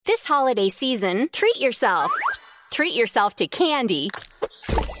holiday season, treat yourself. Treat yourself to candy.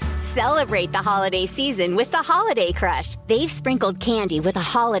 Celebrate the holiday season with the Holiday Crush. They've sprinkled candy with a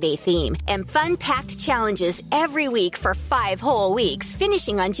holiday theme and fun-packed challenges every week for 5 whole weeks,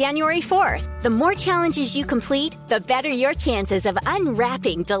 finishing on January 4th. The more challenges you complete, the better your chances of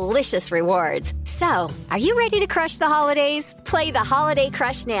unwrapping delicious rewards. So, are you ready to crush the holidays? Play the Holiday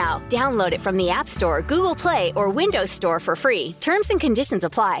Crush now. Download it from the App Store, Google Play, or Windows Store for free. Terms and conditions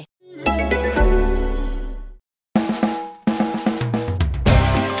apply.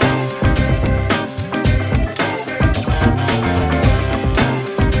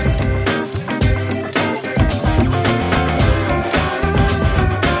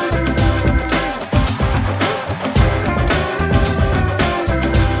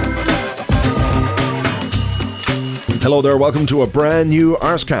 Hello there, welcome to a brand new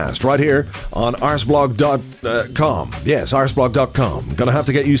Arsecast right here on arsblog.com. Yes, arsblog.com. Gonna have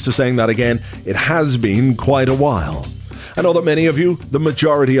to get used to saying that again. It has been quite a while. I know that many of you, the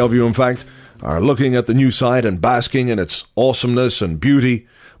majority of you in fact, are looking at the new site and basking in its awesomeness and beauty,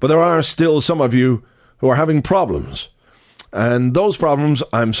 but there are still some of you who are having problems. And those problems,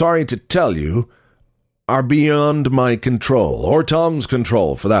 I'm sorry to tell you, are beyond my control, or Tom's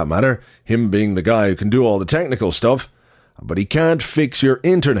control for that matter, him being the guy who can do all the technical stuff, but he can't fix your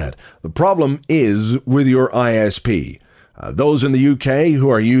internet. The problem is with your ISP. Those in the UK who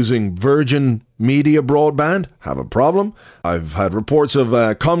are using Virgin Media broadband have a problem. I've had reports of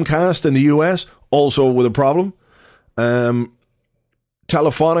Comcast in the US also with a problem.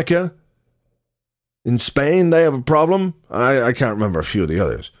 Telefonica in Spain, they have a problem. I can't remember a few of the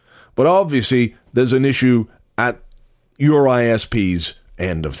others. But obviously, there's an issue at your ISP's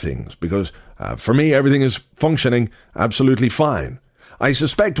end of things, because for me, everything is functioning absolutely fine. I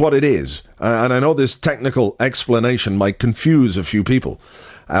suspect what it is, and I know this technical explanation might confuse a few people,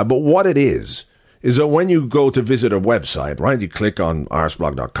 but what it is that when you go to visit a website, right, you click on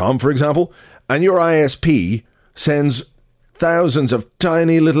arsblog.com, for example, and your ISP sends thousands of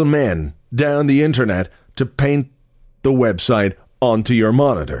tiny little men down the internet to paint the website onto your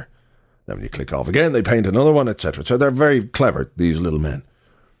monitor. Then when you click off again, they paint another one, etc. So they're very clever, these little men.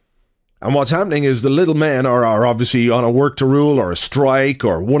 And what's happening is the little men are obviously on a work to rule or a strike,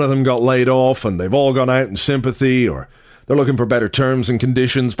 or one of them got laid off and they've all gone out in sympathy, or they're looking for better terms and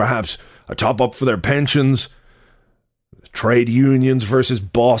conditions, perhaps a top-up for their pensions, trade unions versus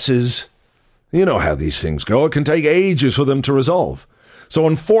bosses. You know how these things go. It can take ages for them to resolve. So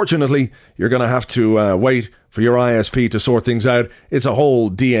unfortunately, you're going to have to wait for your ISP to sort things out. It's a whole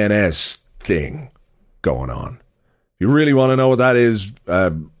DNS thing going on. If you really want to know what that is,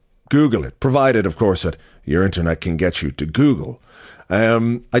 Google it, provided, of course, that your internet can get you to Google.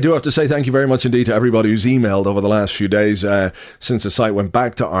 I do have to say thank you very much indeed to everybody who's emailed over the last few days since the site went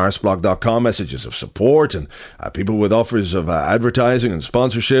back to arsblog.com, messages of support and people with offers of advertising and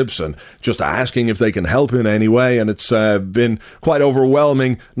sponsorships and just asking if they can help in any way. And it's been quite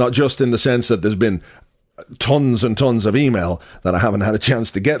overwhelming, not just in the sense that there's been tons and tons of email that I haven't had a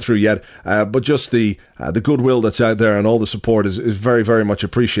chance to get through yet, but just the goodwill that's out there and all the support is very, very much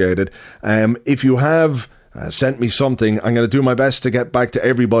appreciated. If you have sent me something, I'm going to do my best to get back to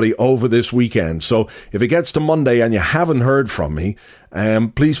everybody over this weekend. So if it gets to Monday and you haven't heard from me,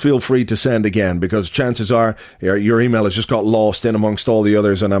 please feel free to send again, because chances are your email has just got lost in amongst all the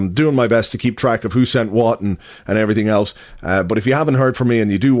others, and I'm doing my best to keep track of who sent what and everything else. But if you haven't heard from me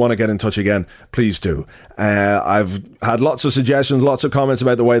and you do want to get in touch again, please do. I've had lots of suggestions, lots of comments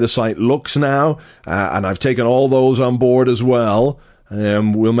about the way the site looks now, and I've taken all those on board as well.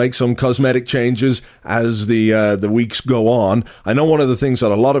 We'll make some cosmetic changes as the weeks go on. I know one of the things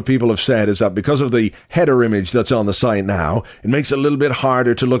that a lot of people have said is that because of the header image that's on the site now, it makes it a little bit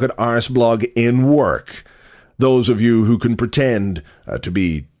harder to look at Arseblog in work. Those of you who can pretend to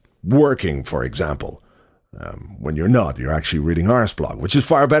be working, for example, when you're not, you're actually reading Arseblog, which is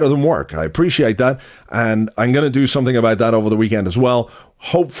far better than work. I appreciate that, and I'm going to do something about that over the weekend as well.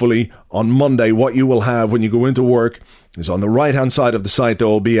 Hopefully, on Monday, what you will have when you go into work is on the right-hand side of the site, there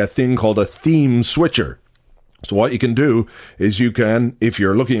will be a thing called a theme switcher. So what you can do is you can, if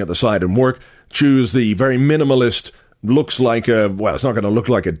you're looking at the site and work, choose the very minimalist, looks like it's not going to look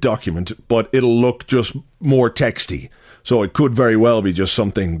like a document, but it'll look just more texty. So it could very well be just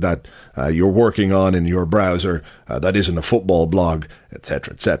something that you're working on in your browser that isn't a football blog,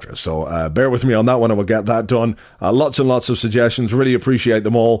 etc., etc. So bear with me on that one and we'll get that done. Lots and lots of suggestions. Really appreciate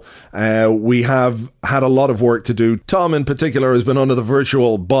them all. We have had a lot of work to do. Tom in particular has been under the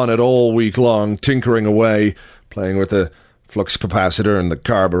virtual bonnet all week long, tinkering away, playing with the flux capacitor and the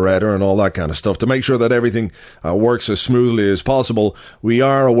carburetor and all that kind of stuff to make sure that everything works as smoothly as possible. We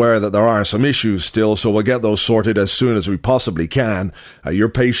are aware that there are some issues still, so we'll get those sorted as soon as we possibly can. Your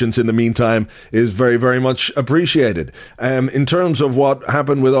patience in the meantime is very, very much appreciated. In terms of what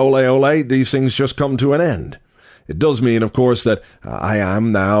happened with Ole Ole, these things just come to an end. It does mean, of course, that I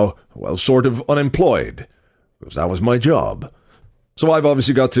am now, well, sort of unemployed, because that was my job. So I've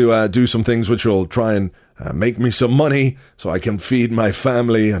obviously got to do some things which will try and make me some money so I can feed my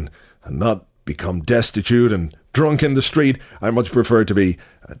family and not become destitute and drunk in the street. I much prefer to be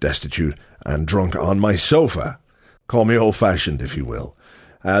destitute and drunk on my sofa. Call me old-fashioned, if you will.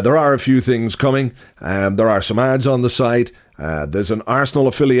 There are a few things coming. There are some ads on the site. There's an Arsenal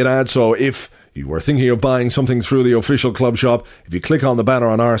affiliate ad, so if you were thinking of buying something through the official club shop, if you click on the banner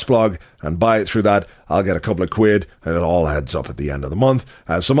on Arseblog and buy it through that, I'll get a couple of quid, and it all adds up at the end of the month.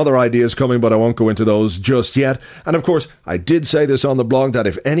 Some other ideas coming, but I won't go into those just yet. And of course, I did say this on the blog, that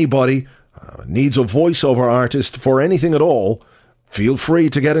if anybody needs a voiceover artist for anything at all, feel free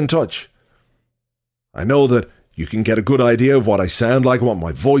to get in touch. I know that you can get a good idea of what I sound like, what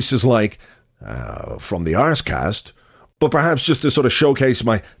my voice is like, from the Arsecast, but perhaps just to sort of showcase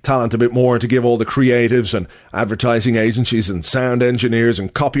my talent a bit more, to give all the creatives and advertising agencies and sound engineers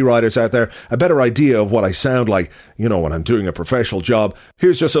and copywriters out there a better idea of what I sound like, you know, when I'm doing a professional job.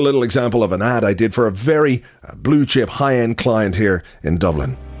 Here's just a little example of an ad I did for a very blue-chip, high-end client here in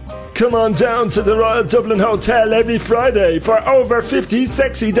Dublin. Come on down to the Royal Dublin Hotel every Friday for over 50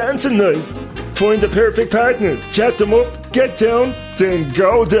 sexy dancing night. Find the perfect partner, chat them up, get down, then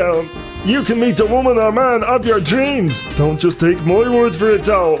go down. You can meet the woman or man of your dreams. Don't just take my word for it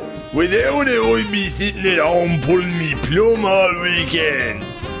though. Without it, I'd be sitting at home pulling me plum all weekend.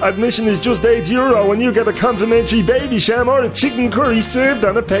 Admission is just €8 and you get a complimentary baby sham or a chicken curry served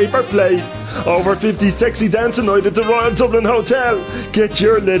on a paper plate. Over 50 sexy dancing night at the Royal Dublin Hotel. Get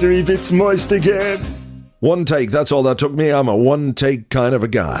your leathery bits moist again. One take, that's all that took me. I'm a one-take kind of a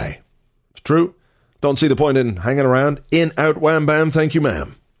guy. It's true. Don't see the point in hanging around. In, out, wham, bam, thank you,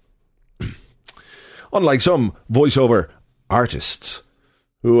 ma'am. Unlike some voiceover artists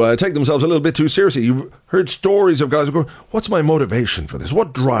who take themselves a little bit too seriously. You've heard stories of guys who go, what's my motivation for this?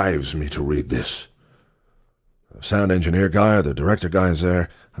 What drives me to read this? The sound engineer guy or the director guy is there,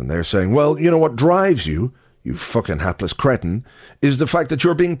 and they're saying, well, you know what drives you, you fucking hapless cretin, is the fact that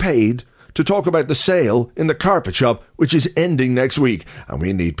you're being paid to talk about the sale in the carpet shop, which is ending next week, and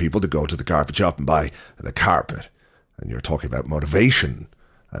we need people to go to the carpet shop and buy the carpet. And you're talking about motivation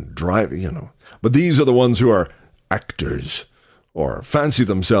and drive, you know. But these are the ones who are actors, or fancy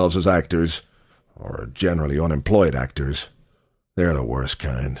themselves as actors, or generally unemployed actors. They're the worst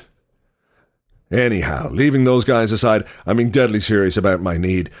kind. Anyhow, leaving those guys aside, I'm being deadly serious about my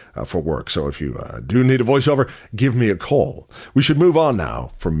need for work. So if you do need a voiceover, give me a call. We should move on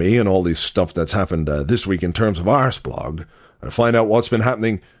now from me and all this stuff that's happened this week in terms of Arseblog. And to find out what's been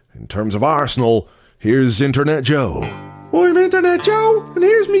happening in terms of Arsenal, here's Internet Joe. I'm Internet Joe, and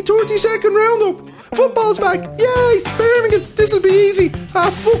here's me 30-second roundup. Football's back, yay! Birmingham, this'll be easy.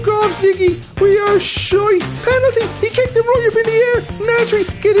 Fuck off, Ziggy. We are shy. Penalty, he kicked him right up in the air. Nasri,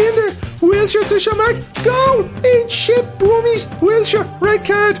 get in there. Wilshere to Shamak, goal! Eat shit, brummies. Wilshere, red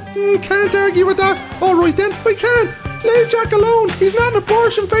card. Can't argue with that. Alright then, I can. Leave Jack alone. He's not an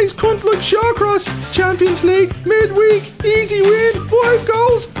abortion-faced cunt like Shawcross. Champions League, midweek, easy win, 5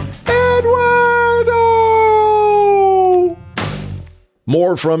 goals. Eduardo!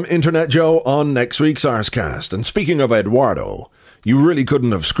 More from Internet Joe on next week's Arsecast. And speaking of Eduardo, you really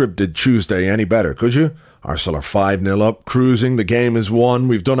couldn't have scripted Tuesday any better, could you? Arsenal are 5-0 up, cruising, the game is won,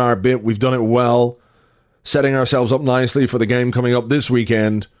 we've done our bit, we've done it well, setting ourselves up nicely for the game coming up this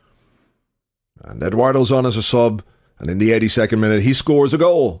weekend. And Eduardo's on as a sub, and in the 82nd minute he scores a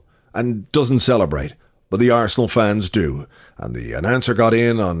goal and doesn't celebrate. But the Arsenal fans do. And the announcer got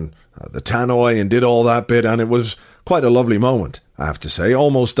in on the tannoy and did all that bit, and it was quite a lovely moment, I have to say,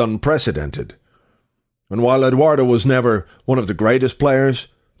 almost unprecedented. And while Eduardo was never one of the greatest players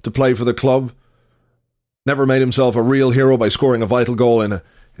to play for the club, never made himself a real hero by scoring a vital goal in a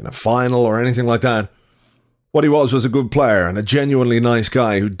final or anything like that, what he was a good player and a genuinely nice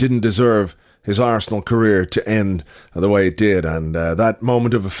guy who didn't deserve his Arsenal career to end the way it did. And that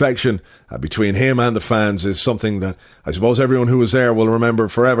moment of affection between him and the fans is something that I suppose everyone who was there will remember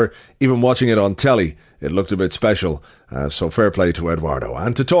forever. Even watching it on telly, it looked a bit special. So fair play to Eduardo.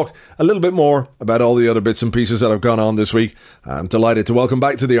 And to talk a little bit more about all the other bits and pieces that have gone on this week, I'm delighted to welcome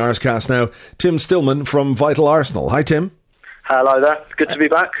back to the Arsecast now Tim Stillman from Vital Arsenal. Hi, Tim. Hello there. Good to be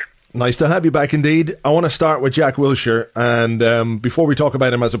back. Nice to have you back indeed. I want to start with Jack Wilshere, and before we talk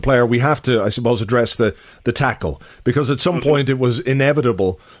about him as a player, we have to, I suppose, address the tackle, because at some point it was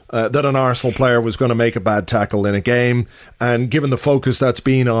inevitable that an Arsenal player was going to make a bad tackle in a game, and given the focus that's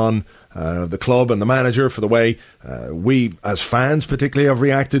been on the club and the manager for the way we as fans particularly have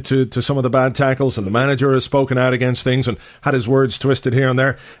reacted to some of the bad tackles, and the manager has spoken out against things and had his words twisted here and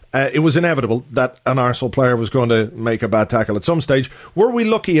there, it was inevitable that an Arsenal player was going to make a bad tackle at some stage. Were we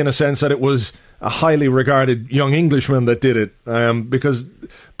lucky in a sense that it was a highly regarded young Englishman that did it, because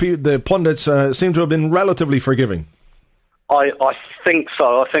the pundits seem to have been relatively forgiving? I think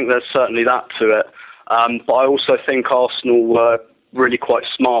so. I think there's certainly that to it, but I also think Arsenal were really quite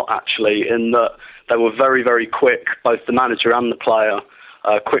smart, actually, in that they were very, very quick, both the manager and the player,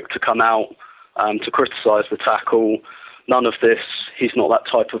 quick to come out to criticise the tackle. None of this, he's not that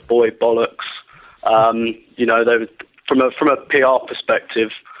type of boy bollocks. They were, from a PR perspective,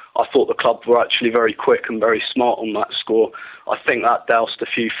 I thought the club were actually very quick and very smart on that score. I think that doused a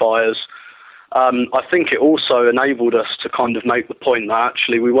few fires. I think it also enabled us to kind of make the point that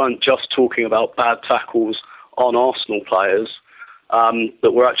actually we weren't just talking about bad tackles on Arsenal players,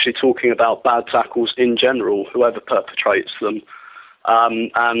 that we're actually talking about bad tackles in general, whoever perpetrates them.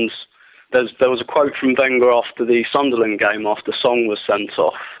 And there was a quote from Wenger after the Sunderland game, after Song was sent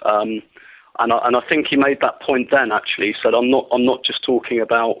off, and I think he made that point then. Actually, he said, "I'm not just talking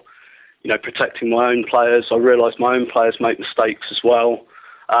about protecting my own players. I realise my own players make mistakes as well."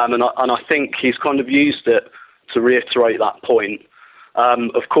 And I think he's kind of used it to reiterate that point.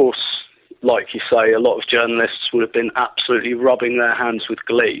 Of course, like you say, a lot of journalists would have been absolutely rubbing their hands with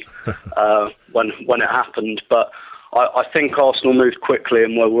glee when it happened. But I think Arsenal moved quickly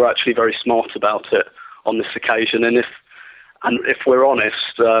and were actually very smart about it on this occasion. And if we're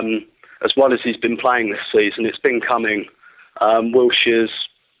honest, as well as he's been playing this season, it's been coming. Wilshere's,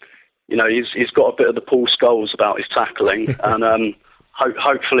 he's got a bit of the Paul Scholes about his tackling, and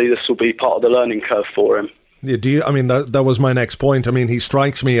hopefully this will be part of the learning curve for him. Yeah, that was my next point. I mean, he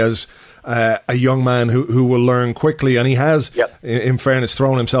strikes me as a young man who will learn quickly, and he has, in fairness,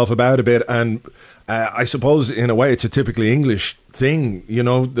 thrown himself about a bit. And I suppose, in a way, it's a typically English thing,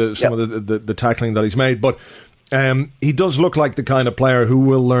 some of the tackling that he's made. But he does look like the kind of player who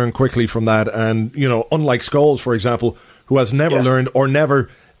will learn quickly from that. And, unlike Scholes, for example, who has never learned or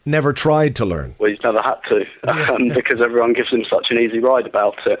never tried to learn. Well, he's never had to, because everyone gives him such an easy ride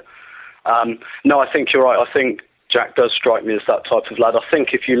about it. No, I think you're right. I think Jack does strike me as that type of lad. I think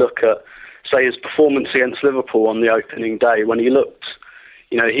if you look at, say, his performance against Liverpool on the opening day, when he looked,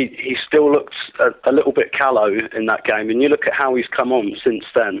 he still looked a little bit callow in that game. And you look at how he's come on since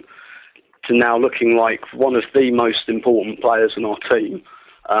then to now looking like one of the most important players in our team.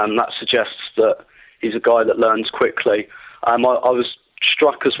 That suggests that he's a guy that learns quickly. I was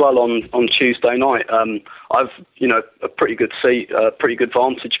struck as well on Tuesday night. I've a pretty good seat, a pretty good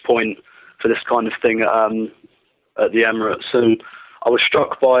vantage point for this kind of thing at the Emirates, and I was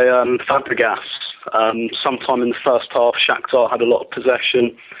struck by Fabregas. Sometime in the first half, Shakhtar had a lot of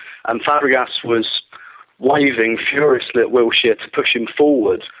possession, and Fabregas was waving furiously at Wilshere to push him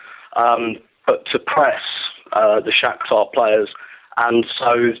forward, but to press the Shakhtar players, and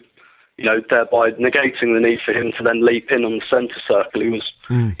so thereby negating the need for him to then leap in on the centre circle. He was,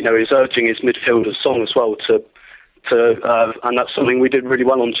 he was urging his midfielder Song as well to and that's something we did really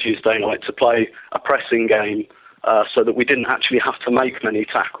well on Tuesday night, to play a pressing game, so that we didn't actually have to make many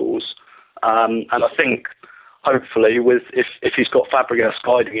tackles. And I think, hopefully, if he's got Fabregas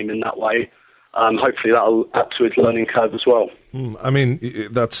guiding him in that way, hopefully that'll add to his learning curve as well. I mean,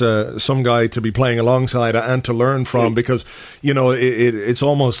 that's some guy to be playing alongside and to learn from, because it's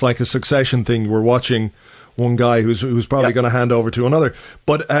almost like a succession thing. We're watching one guy who's probably going to hand over to another.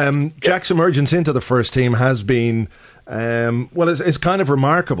 But Jack's emergence into the first team has been it's kind of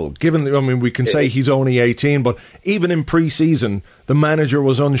remarkable, given we can say he's only 18, but even in pre-season the manager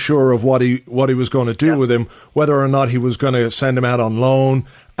was unsure of what he was going to do with him, whether or not he was going to send him out on loan,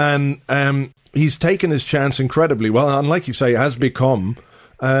 and he's taken his chance incredibly well, and like you say, has become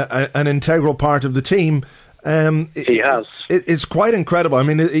an integral part of the team. He has. It's quite incredible. I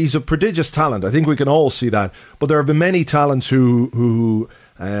mean, he's a prodigious talent. I think we can all see that. But there have been many talents who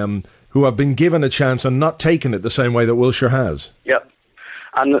have been given a chance and not taken it the same way that Wilshere has. Yep.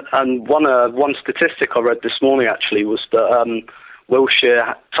 And one statistic I read this morning actually was that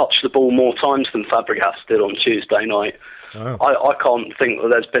Wilshere touched the ball more times than Fabregas did on Tuesday night. Wow. I can't think that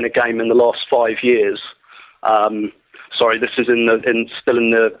there's been a game in the last 5 years. Sorry, this is still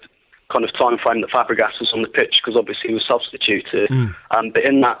in the kind of time frame that Fabregas was on the pitch, because obviously he was substituted. But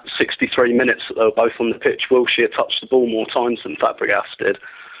in that 63 minutes that they were both on the pitch, Wilshere touched the ball more times than Fabregas did.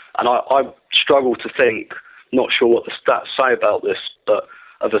 And I struggle to think, not sure what the stats say about this, but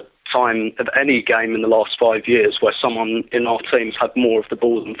of a time of any game in the last 5 years where someone in our team's had more of the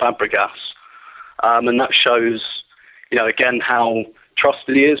ball than Fabregas. And that shows, again, how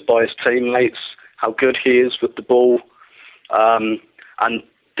trusted he is by his teammates, how good he is with the ball. And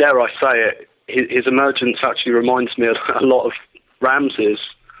dare I say it, his emergence actually reminds me a lot of Ramsey's,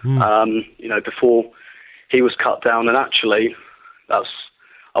 before he was cut down. And actually, that's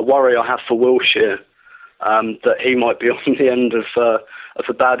a worry I have for Wilshere, that he might be on the end of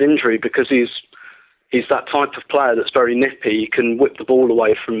a bad injury, because he's that type of player that's very nippy. He can whip the ball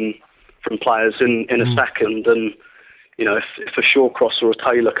away from players in a second. And, if a Shawcross or a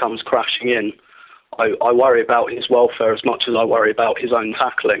Taylor comes crashing in, I worry about his welfare as much as I worry about his own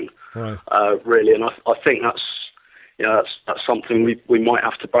tackling, right. Really. And I think that's something we might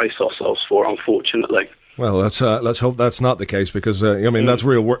have to brace ourselves for, unfortunately. Well, let's hope that's not the case, because that's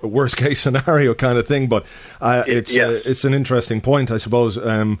real worst case scenario kind of thing. But it's an interesting point, I suppose.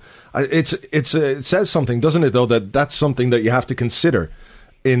 It says something, doesn't it? Though that's something that you have to consider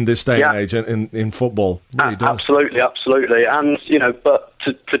in this day and age in football. Really absolutely. And but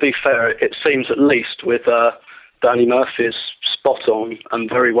to be fair, it seems at least with Danny Murphy's spot on and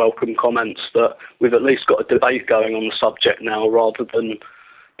very welcome comments that we've at least got a debate going on the subject now, rather than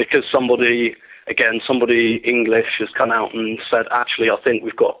because somebody English has come out and said, actually, I think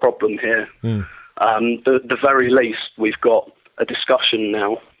we've got a problem here. The very least, we've got a discussion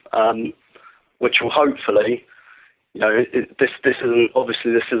now, which will hopefully, this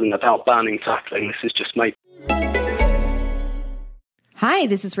isn't about banning tackling. This is just making. Hi,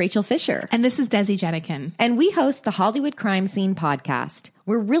 this is Rachel Fisher. And this is Desi Jenikin. And we host the Hollywood Crime Scene podcast.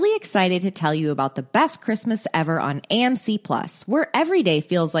 We're really excited to tell you about the best Christmas ever on AMC+, where every day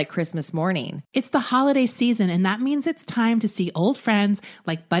feels like Christmas morning. It's the holiday season, and that means it's time to see old friends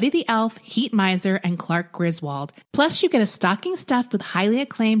like Buddy the Elf, Heat Miser, and Clark Griswold. Plus, you get a stocking stuffed with highly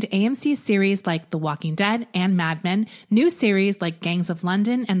acclaimed AMC series like The Walking Dead and Mad Men, new series like Gangs of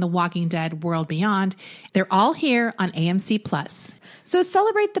London and The Walking Dead World Beyond. They're all here on AMC+. So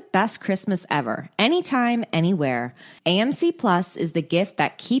celebrate the best Christmas ever, anytime, anywhere. AMC Plus is the gift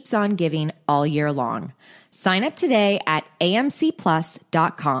that keeps on giving all year long. Sign up today at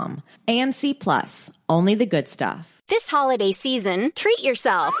amcplus.com. AMC Plus, only the good stuff. This holiday season, treat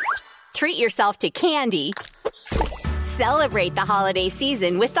yourself. Treat yourself to candy. Celebrate the holiday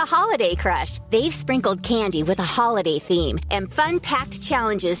season with the Holiday Crush. They've sprinkled candy with a holiday theme and fun-packed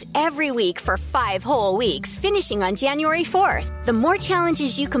challenges every week for 5 whole weeks, finishing on January 4th. The more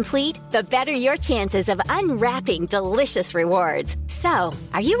challenges you complete, the better your chances of unwrapping delicious rewards. So,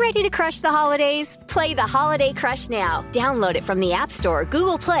 are you ready to crush the holidays? Play the Holiday Crush now. Download it from the App Store,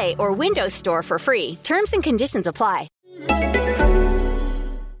 Google Play, or Windows Store for free. Terms and conditions apply.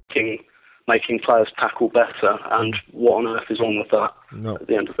 Making players tackle better, and what on earth is wrong with that at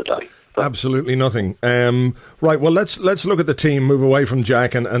the end of the day? But absolutely nothing. Right, well, let's look at the team, move away from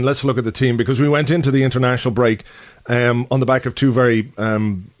Jack, and let's look at the team, because we went into the international break on the back of 2 very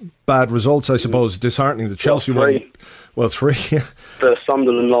bad results, I suppose, disheartening. The Chelsea one. Well, 3. The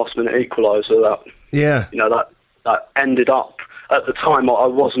Sunderland last-minute equaliser, that ended up, at the time, I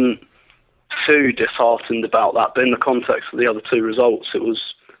wasn't too disheartened about that, but in the context of the other 2 results, it was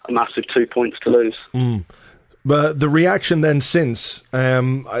a massive 2 points to lose. But the reaction then since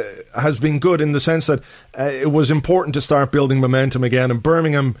has been good, in the sense that it was important to start building momentum again. And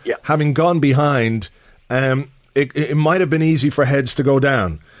Birmingham, having gone behind, it might have been easy for heads to go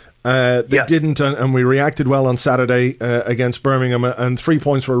down. They didn't, and we reacted well on Saturday against Birmingham, and 3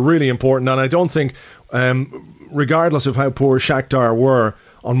 points were really important. And I don't think, regardless of how poor Shakhtar were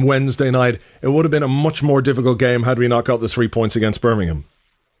on Wednesday night, it would have been a much more difficult game had we not got the 3 points against Birmingham.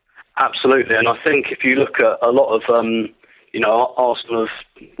 Absolutely, and I think if you look at a lot of, Arsenal,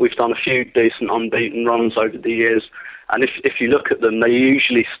 we've done a few decent unbeaten runs over the years, and if you look at them, they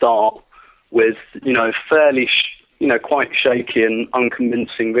usually start with, fairly, quite shaky and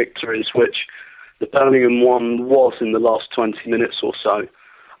unconvincing victories, which the Birmingham one was in the last 20 minutes or so.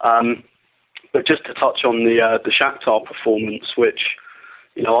 But just to touch on the Shakhtar performance, which,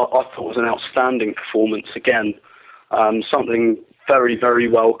 I thought was an outstanding performance again, something very, very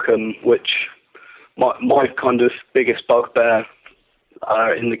welcome, which my kind of biggest bugbear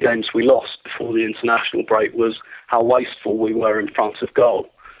in the games we lost before the international break was how wasteful we were in front of goal.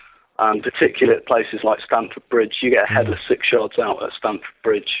 Particularly at places like Stamford Bridge. You get a header 6 yards out at Stamford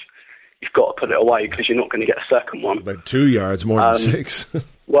Bridge, you've got to put it away because you're not going to get a second one. About 2 yards more than 6.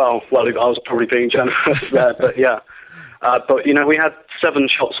 well, I was probably being generous there, but yeah. But, we had 7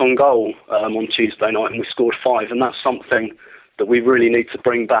 shots on goal on Tuesday night and we scored 5, and that's something that we really need to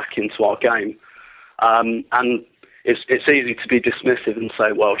bring back into our game. And it's easy to be dismissive and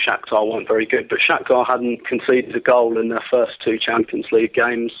say, well, Shakhtar weren't very good, but Shakhtar hadn't conceded a goal in their first 2 Champions League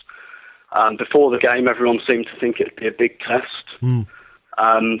games. Before the game, everyone seemed to think it'd be a big test.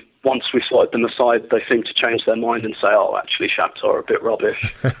 Once we sorted them aside, they seemed to change their mind and say, oh, actually, Shakhtar are a bit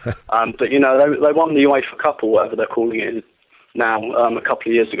rubbish. But, you know, they won the UEFA Cup or whatever they're calling it now a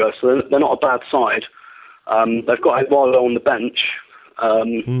couple of years ago, so they're not a bad side. They've got Eduardo on the bench,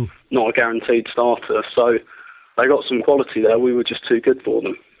 not a guaranteed starter, so they got some quality there. We were just too good for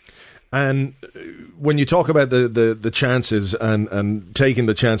them. And when you talk about the chances and taking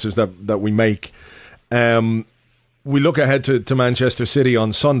the chances that we make, we look ahead to Manchester City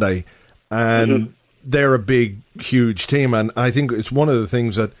on Sunday, and they're a big, huge team. And I think it's one of the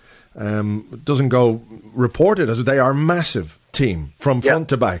things that doesn't go reported as they are a massive team from front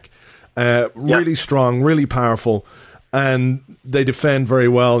to back. Really strong, really powerful, and they defend very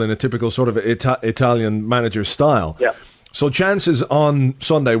well in a typical sort of Italian manager style. So chances on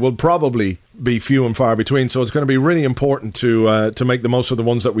Sunday will probably be few and far between, so it's going to be really important to make the most of the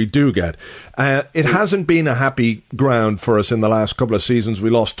ones that we do get. It hasn't been a happy ground for us in the last couple of seasons. We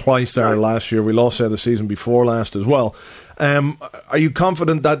lost twice there last year. We lost there the season before last as well. Are you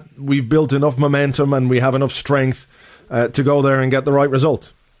confident that we've built enough momentum and we have enough strength to go there and get the right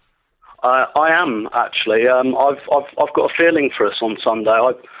result? I am, actually. I've got a feeling for us on Sunday.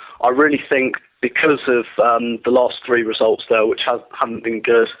 I really think, because of the last 3 results there, which haven't been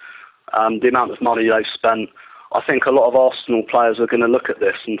good, the amount of money they've spent, I think a lot of Arsenal players are going to look at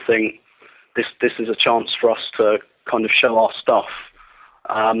this and think this is a chance for us to kind of show our stuff.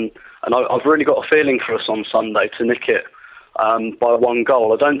 And I've really got a feeling for us on Sunday to nick it by 1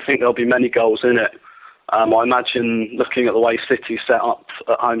 goal. I don't think there'll be many goals in it. I imagine, looking at the way City set up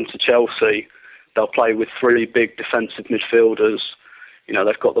at home to Chelsea, they'll play with 3 big defensive midfielders. You know,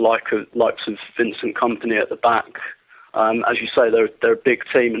 they've got the likes of Vincent Kompany at the back. As you say, they're a big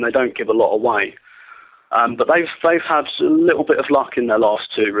team and they don't give a lot away. But they've had a little bit of luck in their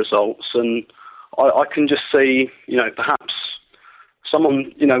last 2 results, and I can just see, you know, perhaps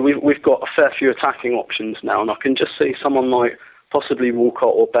someone, you know, we've got a fair few attacking options now, and I can just see someone like possibly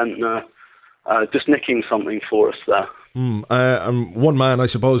Walcott or Bentner just nicking something for us there. One man, I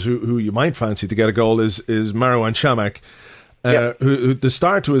suppose, who you might fancy to get a goal is Marouane Chamakh. Who the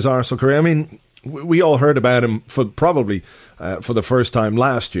start to his Arsenal career, I mean, we all heard about him for the first time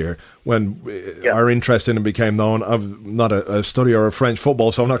last year when our interest in him became known. I'm not a studier of French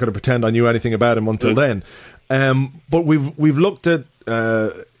football, so I'm not going to pretend I knew anything about him until then. But we've looked at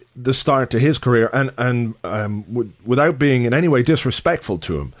the start to his career, and without being in any way disrespectful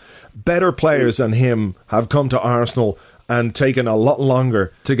to him, better players than him have come to Arsenal and taken a lot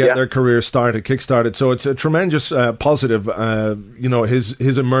longer to get their career kick-started. So it's a tremendous positive, you know,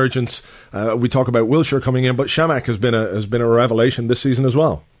 his emergence. We talk about Wilshere coming in, but Chamakh has been a revelation this season as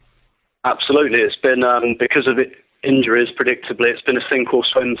well. Absolutely. It's been, because of injuries, predictably, it's been a sink or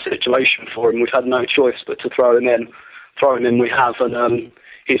swim situation for him. We've had no choice but to throw him in. We have, and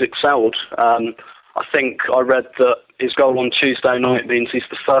he's excelled. I think I read that his goal on Tuesday night means he's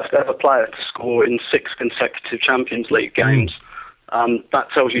the first ever player to score in 6 consecutive Champions League games. That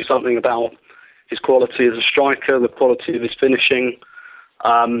tells you something about his quality as a striker, the quality of his finishing.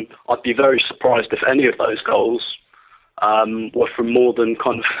 I'd be very surprised if any of those goals were from more than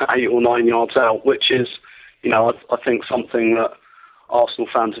kind of 8 or 9 yards out, which is, you know, I think something that Arsenal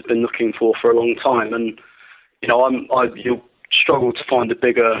fans have been looking for a long time. And, you know, you'll struggle to find a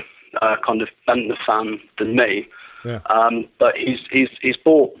bigger kind of Bentner fan than me. But he's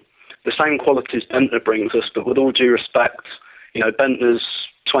brought the same qualities Bentner brings us, but with all due respect, you know, Bentner's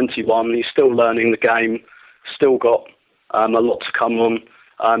 21, he's still learning the game, still got a lot to come on.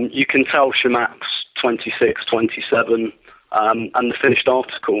 You can tell Chamakh's 26, 27, and the finished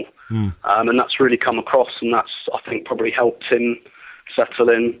article. And that's really come across, and that's, I think, probably helped him settle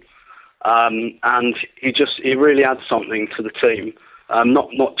in. And he really adds something to the team.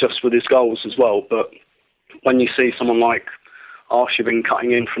 Not just with his goals as well, but when you see someone like Arshavin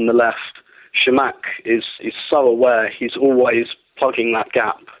cutting in from the left, Chamakh is so aware. He's always plugging that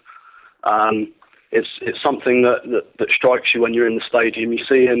gap. It's something that strikes you when you're in the stadium. You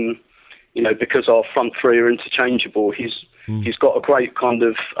see him, you know, because our front 3 are interchangeable. He's got a great kind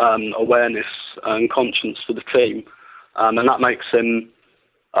of awareness and conscience for the team, and that makes him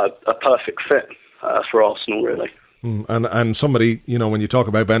a perfect fit for Arsenal, really. And somebody, you know, when you talk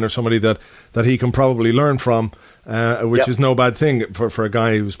about Bentner, somebody that he can probably learn from, which is no bad thing for a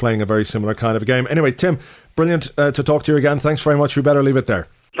guy who's playing a very similar kind of a game. Anyway, Tim, brilliant to talk to you again. Thanks very much. We better leave it there.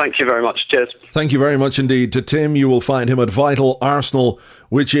 Thank you very much. Cheers. Thank you very much indeed to Tim. You will find him at Vital Arsenal,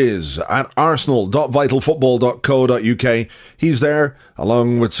 which is at arsenal.vitalfootball.co.uk. He's there,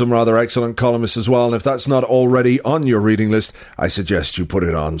 along with some rather excellent columnists as well. And if that's not already on your reading list, I suggest you put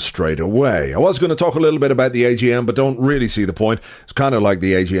it on straight away. I was going to talk a little bit about the AGM, but don't really see the point. It's kind of like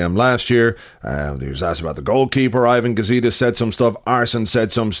the AGM last year. He was asked about the goalkeeper. Ivan Gazidis said some stuff. Arsene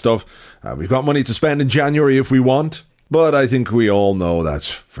said some stuff. We've got money to spend in January if we want. But I think we all know that's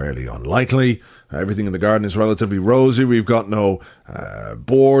fairly unlikely. Everything in the garden is relatively rosy. We've got no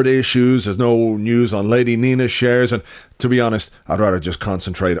board issues. There's no news on Lady Nina's shares. And to be honest, I'd rather just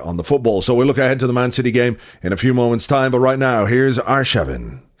concentrate on the football. So we'll look ahead to the Man City game in a few moments' time. But right now, here's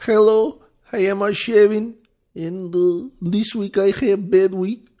Arshavin. Hello, I am Arshavin. And this week I have bad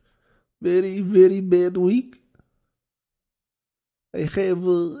week. Very, very bad week. I have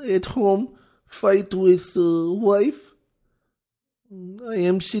at home fight with wife. I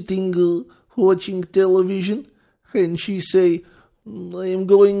am sitting watching television, and she say, I am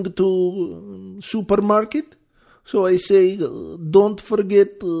going to supermarket. So I say, don't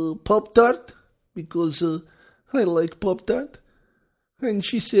forget Pop-Tart, because I like Pop-Tart. And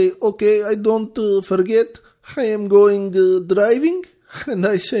she say, okay, I don't forget, I am going driving. And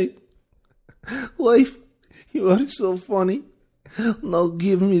I say, wife, you are so funny. Now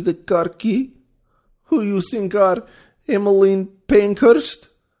give me the car key. Who you think are Emmeline Pankhurst?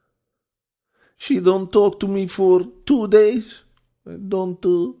 She don't talk to me for 2 days. I don't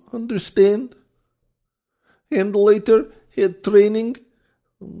understand. And later, at training,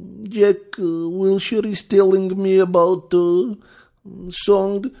 Jack Wilshere is telling me about a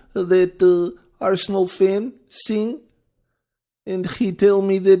song that Arsenal fan sing. And he tell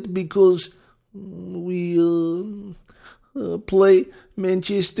me that because we play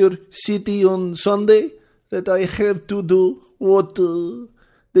Manchester City on Sunday, that I have to do what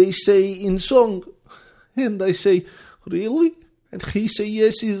they say in song. And I say, really? And he say,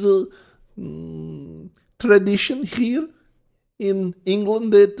 yes, it's a tradition here in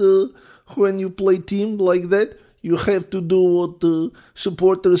England that when you play team like that, you have to do what the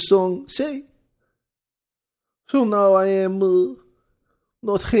supporters song say. So now I am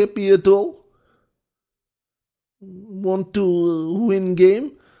not happy at all. Want to win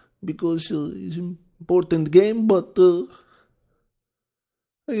game because it's important game, but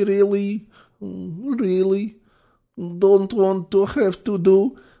I really don't want to have to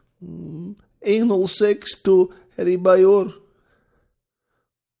do anal sex to Harry Bayor.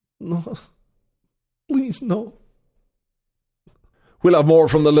 No, please no. We'll have more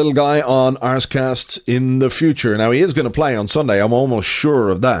from the little guy on Arsecasts in the future. Now, he is going to play on Sunday. I'm almost sure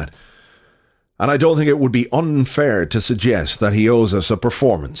of that. And I don't think it would be unfair to suggest that he owes us a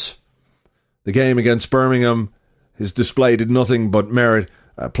performance. The game against Birmingham, his display did nothing but merit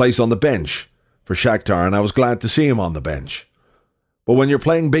a place on the bench for Shakhtar, and I was glad to see him on the bench. But when you're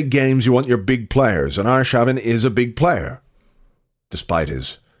playing big games, you want your big players, and Arshavin is a big player, despite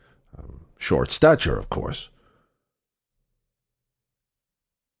his short stature, of course.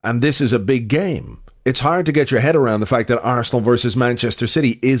 And this is a big game. It's hard to get your head around the fact that Arsenal versus Manchester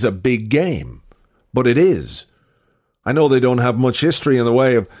City is a big game. But it is. I know they don't have much history in the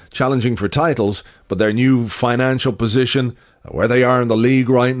way of challenging for titles, but their new financial position, where they are in the league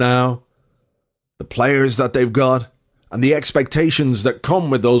right now, the players that they've got, and the expectations that come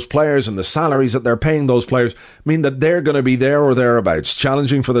with those players and the salaries that they're paying those players mean that they're going to be there or thereabouts,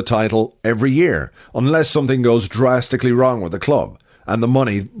 challenging for the title every year, unless something goes drastically wrong with the club and the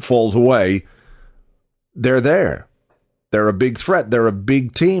money falls away. They're there. They're a big threat. They're a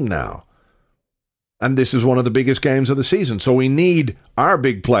big team now. And this is one of the biggest games of the season. So we need our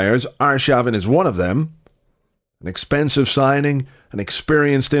big players. Arshavin is one of them. An expensive signing, an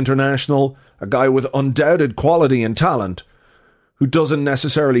experienced international, a guy with undoubted quality and talent who doesn't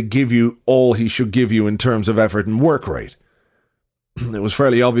necessarily give you all he should give you in terms of effort and work rate. It was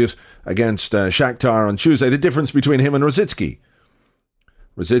fairly obvious against Shakhtar on Tuesday, the difference between him and Rosicky.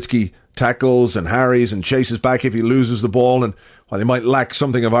 Rosicky tackles and harries and chases back if he loses the ball, and while he might lack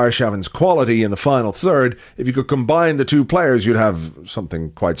something of Arshavin's quality in the final third, if you could combine the two players, you'd have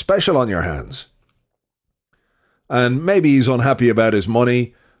something quite special on your hands. And maybe he's unhappy about his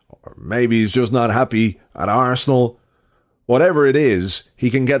money, or maybe he's just not happy at Arsenal. Whatever it is, he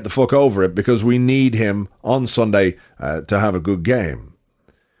can get the fuck over it because we need him on Sunday to have a good game.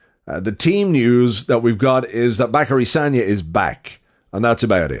 The team news that we've got is that Bakary Sagna is back. And that's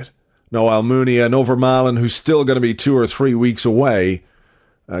about it. No Almunia, no Vermaelen, who's still going to be 2 or 3 weeks away.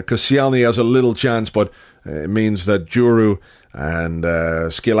 Koscielny has a little chance, but it means that Djourou and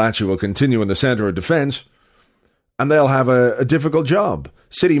Schillaci will continue in the centre of defence. and they'll have a difficult job.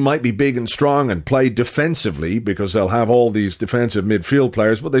 City might be big and strong and play defensively because they'll have all these defensive midfield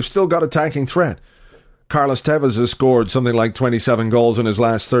players, but they've still got attacking threat. Carlos Tevez has scored something like 27 goals in his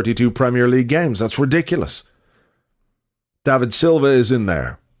last 32 Premier League games. That's ridiculous. David Silva is in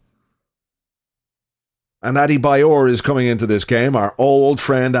there. And Adebayor is coming into this game. Our old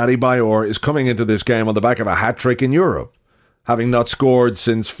friend Adebayor is coming into this game on the back of a hat-trick in Europe, having not scored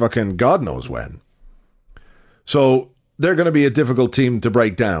since fucking God knows when. So they're going to be a difficult team to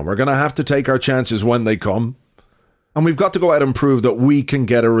break down. We're going to have to take our chances when they come. And we've got to go out and prove that we can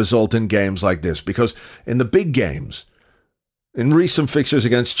get a result in games like this. Because in the big games, in recent fixtures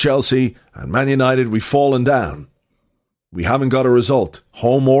against Chelsea and Man United, we've fallen down. We haven't got a result,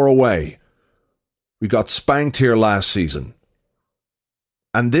 home or away. We got spanked here last season.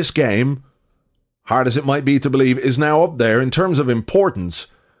 And this game, hard as it might be to believe, is now up there in terms of importance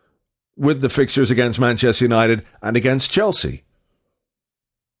with the fixtures against Manchester United and against Chelsea.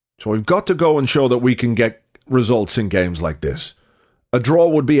 So we've got to go and show that we can get results in games like this. A draw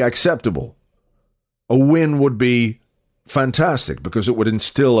would be acceptable. A win would be fantastic because it would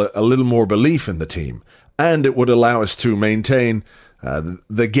instill a little more belief in the team, and it would allow us to maintain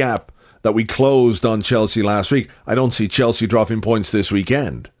the gap that we closed on Chelsea last week. I don't see Chelsea dropping points this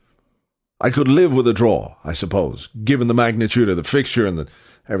weekend. I could live with a draw, I suppose, given the magnitude of the fixture and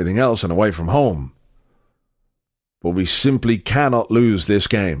everything else and away from home. But we simply cannot lose this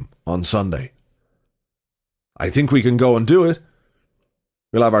game on Sunday. I think we can go and do it.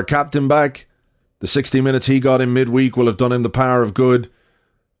 We'll have our captain back. The 60 minutes he got in midweek will have done him the power of good.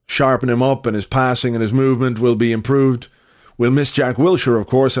 Sharpen him up, and his passing and his movement will be improved. We'll miss Jack Wilshere, of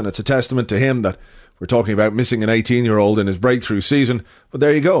course, and it's a testament to him that we're talking about missing an 18-year-old in his breakthrough season. But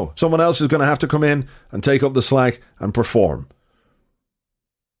there you go. Someone else is going to have to come in and take up the slack and perform.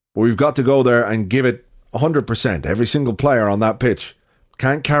 But we've got to go there and give it 100%. Every single player on that pitch.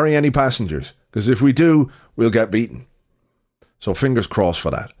 Can't carry any passengers, because if we do, we'll get beaten. So fingers crossed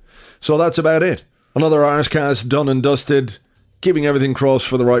for that. So that's about it. Another Arsecast done and dusted. Keeping everything crossed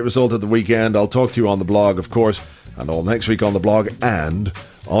for the right result at the weekend. I'll talk to you on the blog, of course, and all next week on the blog and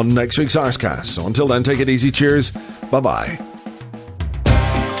on next week's Arsecast. So until then, take it easy. Cheers. Bye-bye.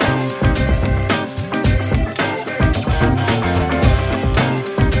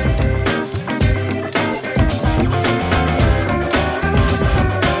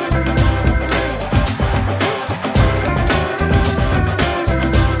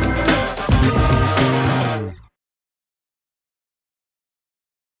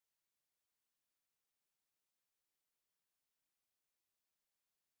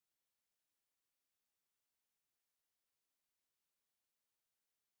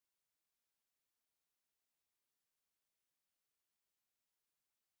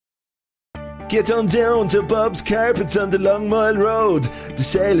 Get on down to Bob's Carpets on the Long Mile Road. The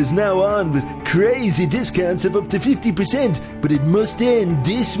sale is now on with crazy discounts of up to 50%, but it must end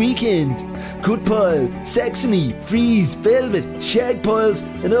this weekend. Cut Pile, Saxony, Frieze, Velvet, Shag Piles,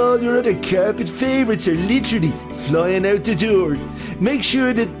 and all your other carpet favourites are literally flying out the door. Make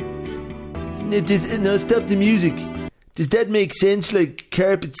sure that... No, stop the music. Does that make sense, like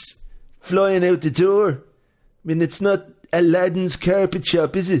carpets flying out the door? I mean, it's not Aladdin's carpet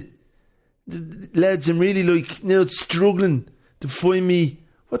shop, is it? Lads, I'm really struggling to find me.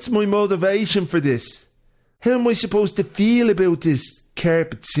 What's my motivation for this? How am I supposed to feel about this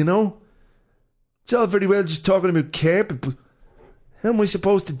carpets, you know? It's all very well just talking about carpet, but how am I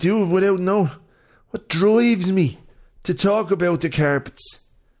supposed to do it without knowing what drives me to talk about the carpets?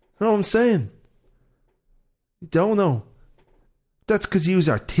 You know what I'm saying? You don't know. That's because you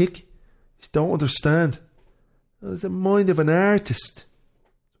are thick. You don't understand. The mind of an artist.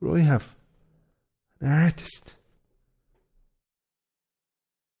 That's what I have. An artist.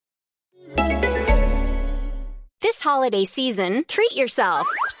 This holiday season, treat yourself.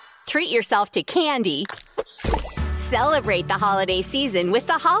 Treat yourself to candy. Celebrate the holiday season with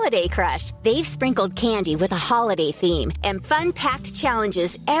the Holiday Crush. They've sprinkled candy with a holiday theme and fun-packed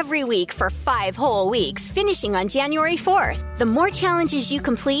challenges every week for 5 whole weeks, finishing on January 4th. The more challenges you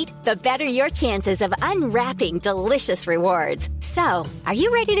complete, the better your chances of unwrapping delicious rewards. So, are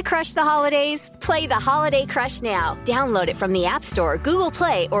you ready to crush the holidays? Play the Holiday Crush now. Download it from the App Store, Google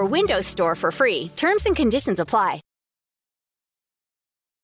Play, or Windows Store for free. Terms and conditions apply.